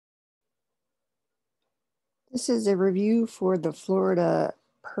This is a review for the Florida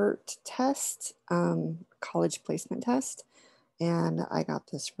PERT test, college placement test. And I got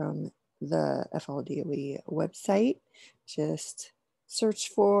this from the FLDOE website. Just search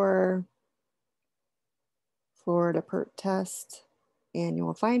for Florida PERT test and you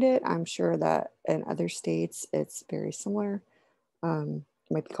will find it. I'm sure that in other states it's very similar. It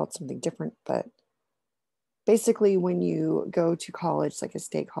might be called something different, but basically when you go to college, like a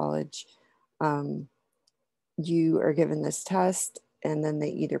state college, you are given this test and then they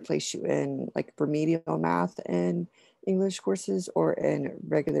either place you in like remedial math and English courses or in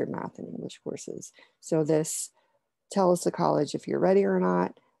regular math and English courses. So this tells the college if you're ready or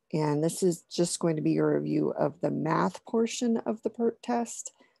not. And this is just going to be a review of the math portion of the PERT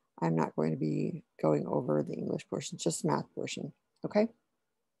test. I'm not going to be going over the English portion, just math portion, okay?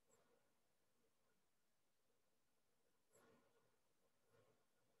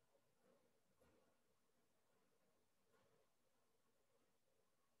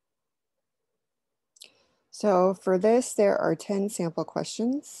 So for this, there are 10 sample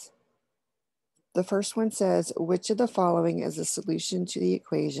questions. The first one says, which of the following is a solution to the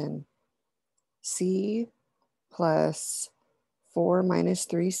equation C plus 4 minus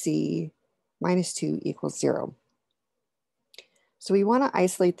 3C minus 2 equals 0? So we want to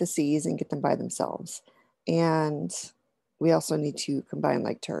isolate the C's and get them by themselves. And we also need to combine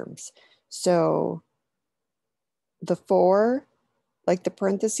like terms. So the 4, like the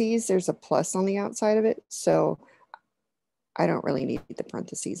parentheses, there's a plus on the outside of it. So I don't really need the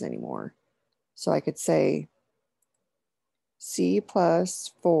parentheses anymore. So I could say C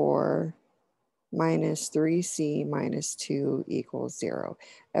plus 4 minus 3C minus 2 equals 0.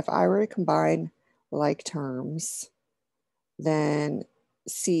 If I were to combine like terms, then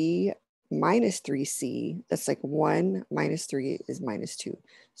C minus 3C, that's like 1 minus 3 is minus 2.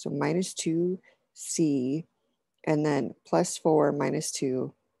 So minus 2C, and then plus 4 minus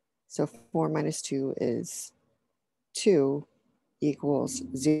 2. So 4 minus 2 is 2 equals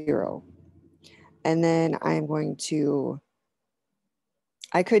 0. And then I'm going to,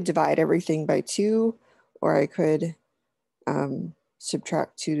 I could divide everything by 2, or I could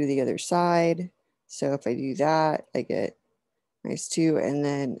subtract 2 to the other side. So if I do that, I get minus 2. And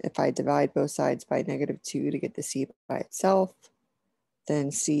then if I divide both sides by negative 2 to get the C by itself,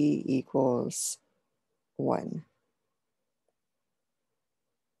 then C equals 1.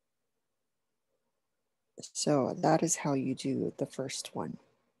 So that is how you do the first one.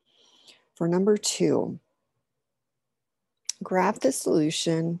 For number 2, graph the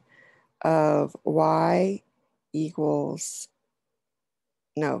solution of y equals,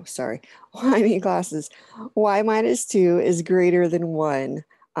 no, sorry, I need glasses. Y minus 2 is greater than 1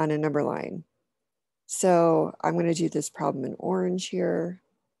 on a number line. So I'm going to do this problem in orange here.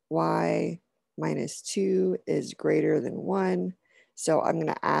 Y minus 2 is greater than 1. So I'm going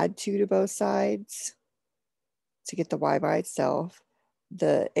to add 2 to both sides to get the y by itself.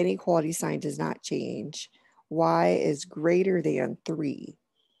 The inequality sign does not change. Y is greater than 3.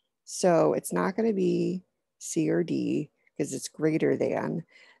 So it's not going to be C or D because it's greater than.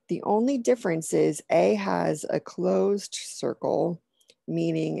 The only difference is A has a closed circle,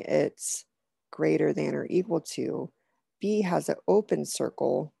 meaning it's greater than or equal to. B has an open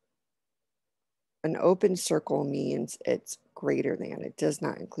circle. An open circle means it's greater than. It does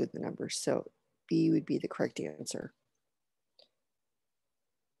not include the numbers. So B would be the correct answer.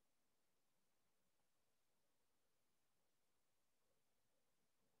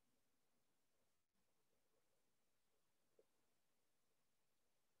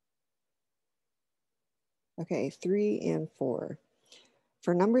 Okay, 3 and 4.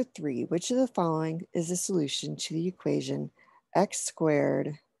 For number 3, which of the following is the solution to the equation x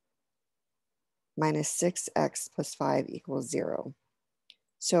squared minus 6x plus 5 equals 0?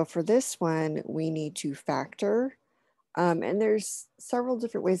 So for this one, we need to factor. And there's several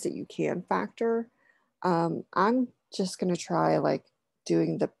different ways that you can factor. I'm just going to try like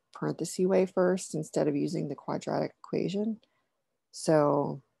doing the parenthesis way first instead of using the quadratic equation.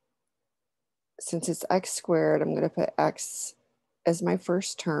 So since it's x squared, I'm going to put x as my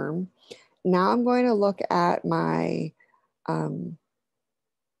first term. Now I'm going to look at my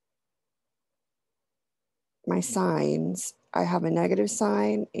my signs. I have a negative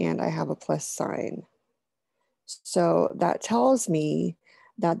sign and I have a plus sign. So that tells me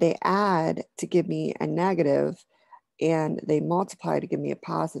that they add to give me a negative and they multiply to give me a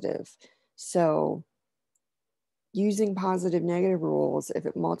positive. So using positive negative rules, if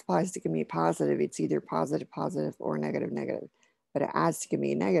it multiplies to give me a positive, it's either positive positive or negative negative, but it adds to give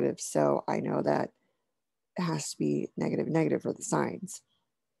me a negative. So I know that it has to be negative negative for the signs.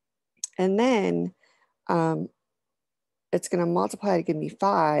 And then it's going to multiply to give me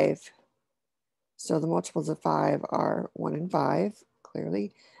 5. So the multiples of 5 are 1 and 5,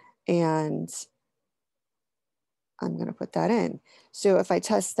 clearly. And I'm going to put that in. So if I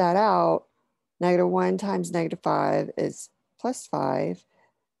test that out, -1 times -5 is +5.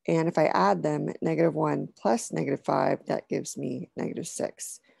 And if I add them, -1 plus -5, that gives me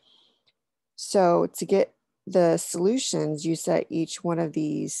 -6. So to get the solutions, you set each one of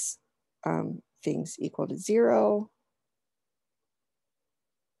these things equal to 0.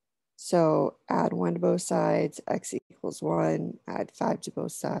 So add 1 to both sides, x equals 1, add 5 to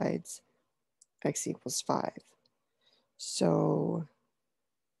both sides, x equals 5. So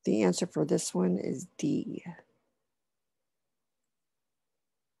the answer for this one is D.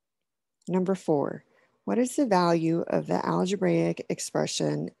 Number 4, what is the value of the algebraic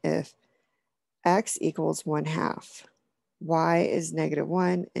expression if x equals 1/2, y is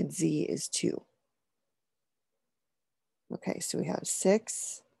 -1, and z is 2? Okay, so we have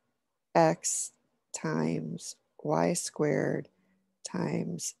 6x times y squared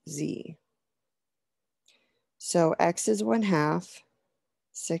times z. So x is 1/2,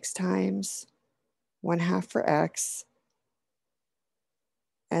 6 times 1/2 for x,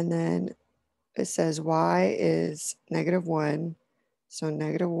 and then it says y is -1, so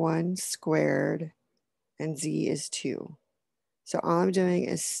 -1 squared, and z is 2. So all I'm doing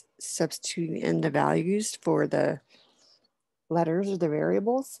is substituting in the values for the letters or the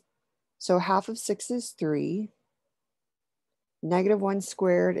variables. So half of 6 is 3. -1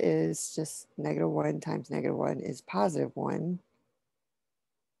 squared is just -1 times -1 is +1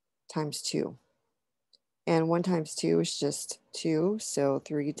 times 2. And 1 times 2 is just 2. So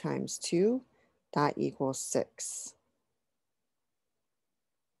 3 times 2, that equals 6.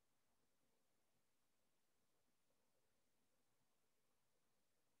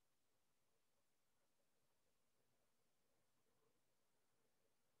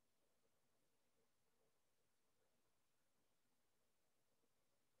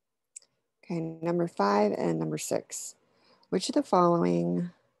 Okay, number 5 and number 6. Which of the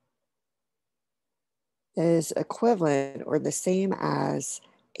following is equivalent or the same as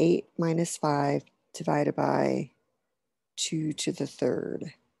 8 minus 5 divided by 2 to the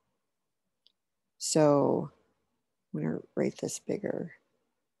third? So I'm going to write this bigger.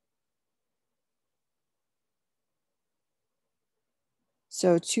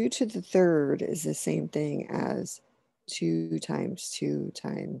 So 2 to the third is the same thing as 2 times 2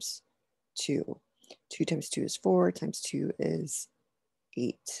 times 2. 2 times 2 is 4, times 2 is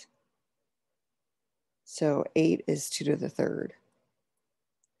 8. So 8 is 2 to the third.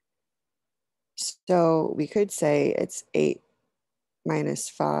 So we could say it's 8 minus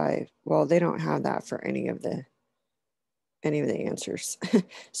 5. Well, they don't have that for any of the answers.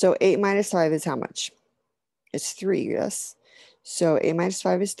 So 8 minus 5 is how much? It's 3, yes. So 8 minus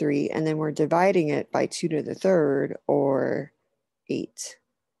 5 is 3, and then we're dividing it by 2 to the third, or 8.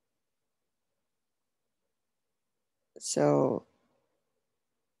 So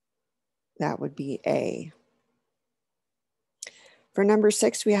that would be A. For number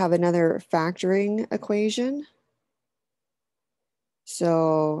 6, we have another factoring equation.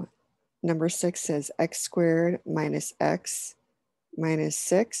 So number 6 says x squared minus x minus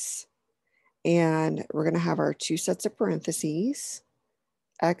 6. And we're going to have our 2 sets of parentheses.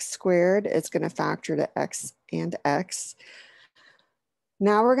 X squared is going to factor to x and x.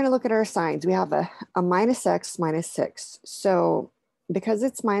 Now we're going to look at our signs. We have a minus x minus 6. So because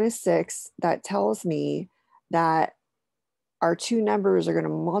it's minus 6, that tells me that our 2 numbers are going to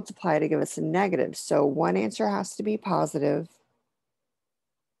multiply to give us a negative. So one answer has to be positive,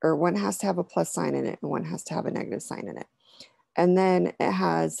 or one has to have a plus sign in it, and one has to have a negative sign in it. And then it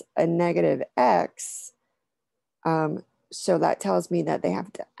has a negative x. So that tells me that they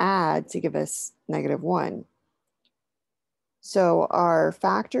have to add to give us -1. So our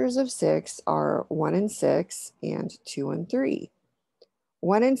factors of 6 are 1 and 6 and 2 and 3.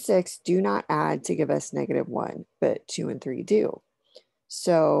 1 and 6 do not add to give us -1, but 2 and 3 do.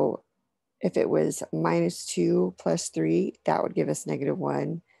 So if it was -2 plus 3, that would give us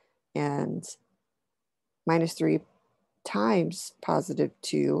 -1, and -3 times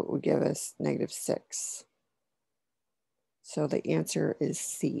 +2 would give us -6. So the answer is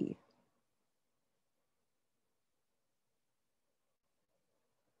C.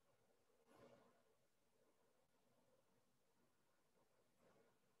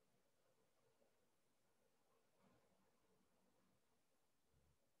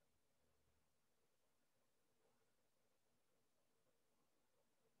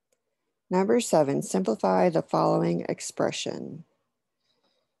 Number 7, simplify the following expression.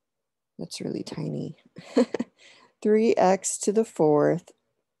 That's really tiny. 3x to the fourth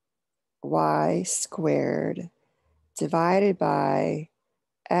y squared divided by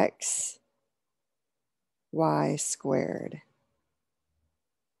x y squared.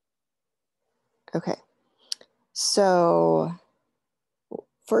 Okay, so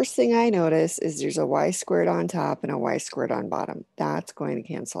first thing I notice is there's a y squared on top and a y squared on bottom. That's going to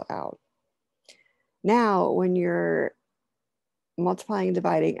cancel out. Now, when you're multiplying and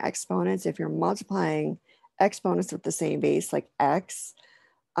dividing exponents, if you're multiplying exponents with the same base, like x,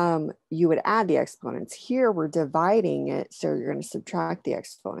 you would add the exponents. Here, we're dividing it, so you're going to subtract the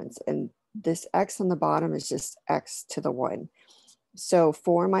exponents. And this x on the bottom is just x to the 1. So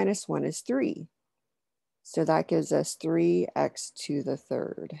 4 minus 1 is 3. So that gives us 3x to the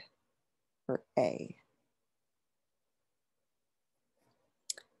third, or a.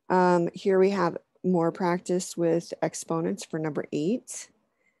 Here we have more practice with exponents for number 8.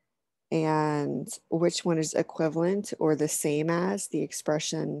 And which one is equivalent or the same as the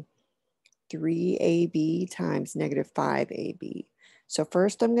expression 3ab times negative 5ab. So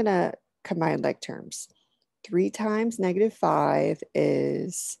first I'm going to combine like terms. 3 times negative 5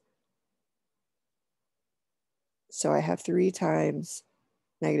 is, so I have 3 times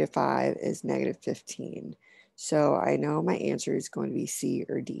negative 5 is negative 15. So I know my answer is going to be C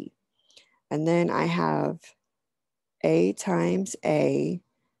or D. And then I have a times a,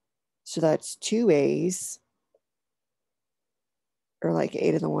 so that's 2 a's, or like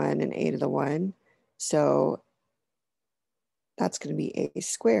a to the 1 and a to the 1. So that's going to be a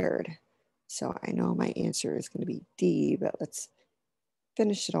squared. So I know my answer is going to be D, but let's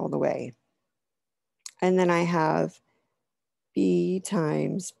finish it all the way. And then I have b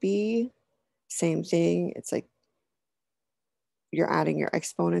times b, same thing. It's like you're adding your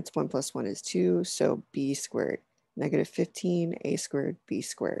exponents. 1 plus 1 is 2, so b squared. Negative 15, a squared, b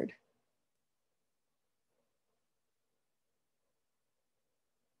squared.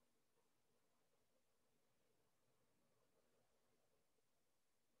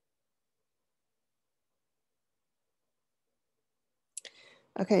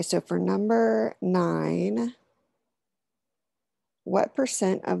 Okay, so for number 9, what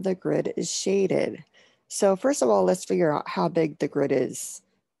percent of the grid is shaded? So first of all, let's figure out how big the grid is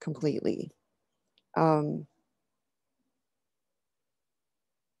completely. 1,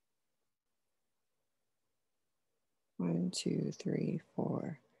 2, 3,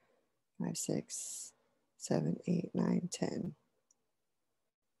 4, 5, 6, 7, 8, 9, 10.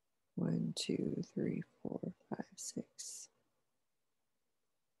 1, 2, 3, 4, 5, 6.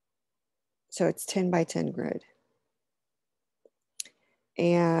 So it's 10 by 10 grid.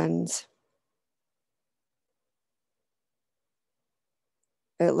 And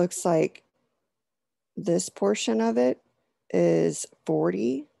it looks like this portion of it is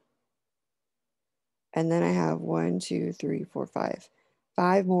 40. And then I have 1, 2, 3, 4, 5.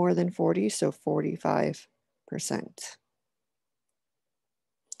 5 more than 40, so 45%.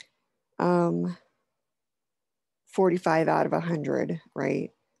 45 out of 100,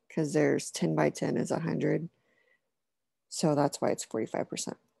 right? Because there's 10 by 10 is 100. So that's why it's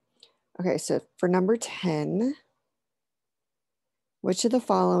 45%. Okay, so for number 10, which of the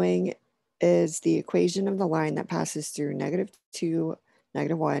following is the equation of the line that passes through -2,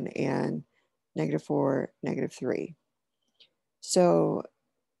 -1, and -4, -3? So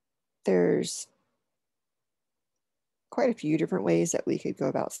there's quite a few different ways that we could go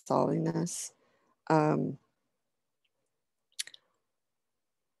about solving this.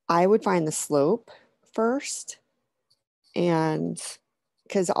 I would find the slope first, and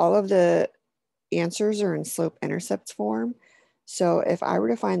because all of the answers are in slope intercept form. So if I were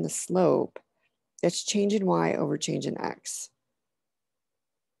to find the slope, it's change in y over change in x.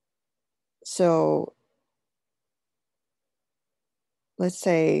 So let's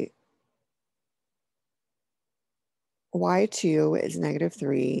say y2 is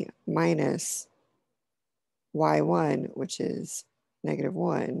 -3 minus y1, which is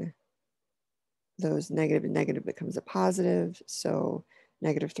 -1. Those negative and negative becomes a positive. So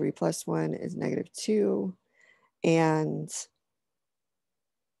 -3 plus 1 is -2. And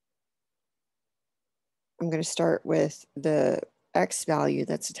I'm going to start with the x value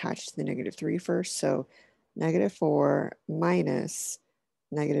that's attached to the -3 first. So -4 minus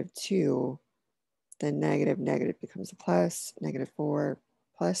 -2, then negative becomes a plus, -4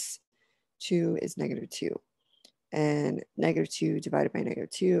 plus 2 is -2. And -2 divided by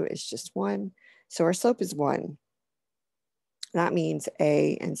 -2 is just 1. So our slope is 1. That means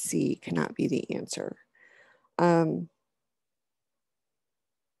A and C cannot be the answer.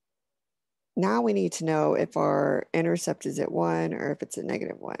 Now we need to know if our intercept is at 1 or if it's at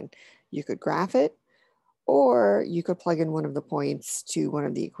 -1. You could graph it, or you could plug in one of the points to one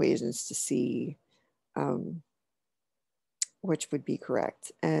of the equations to see which would be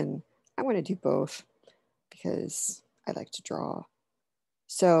correct. And I'm going to do both because I like to draw.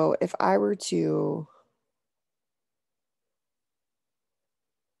 So if I were to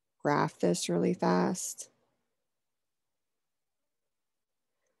graph this really fast,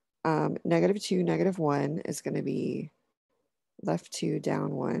 -2, -1 is going to be left 2,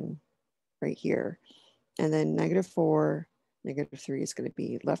 down 1 right here. And then -4, -3 is going to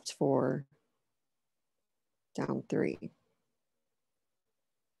be left 4, down 3.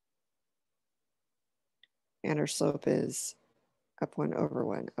 And our slope is up 1 over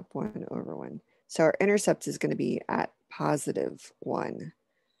 1, up 1 over 1. So our intercept is going to be at +1.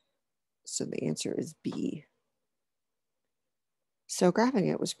 So the answer is B. So graphing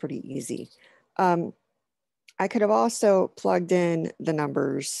it was pretty easy. I could have also plugged in the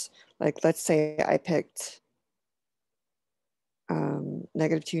numbers. Like let's say I picked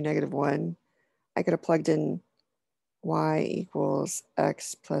 -2, -1. I could have plugged in y equals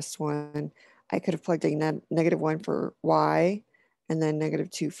x plus 1. I could have plugged in -1 for y and then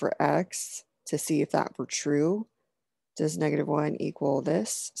 -2 for x to see if that were true. Does -1 equal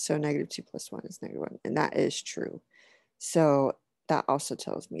this? So -2 plus 1 is -1, and that is true. So that also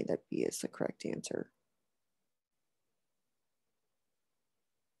tells me that B is the correct answer.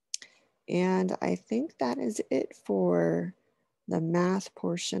 And I think that is it for the math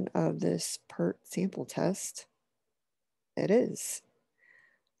portion of this PERT sample test. It is.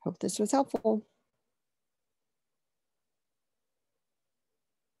 Hope this was helpful.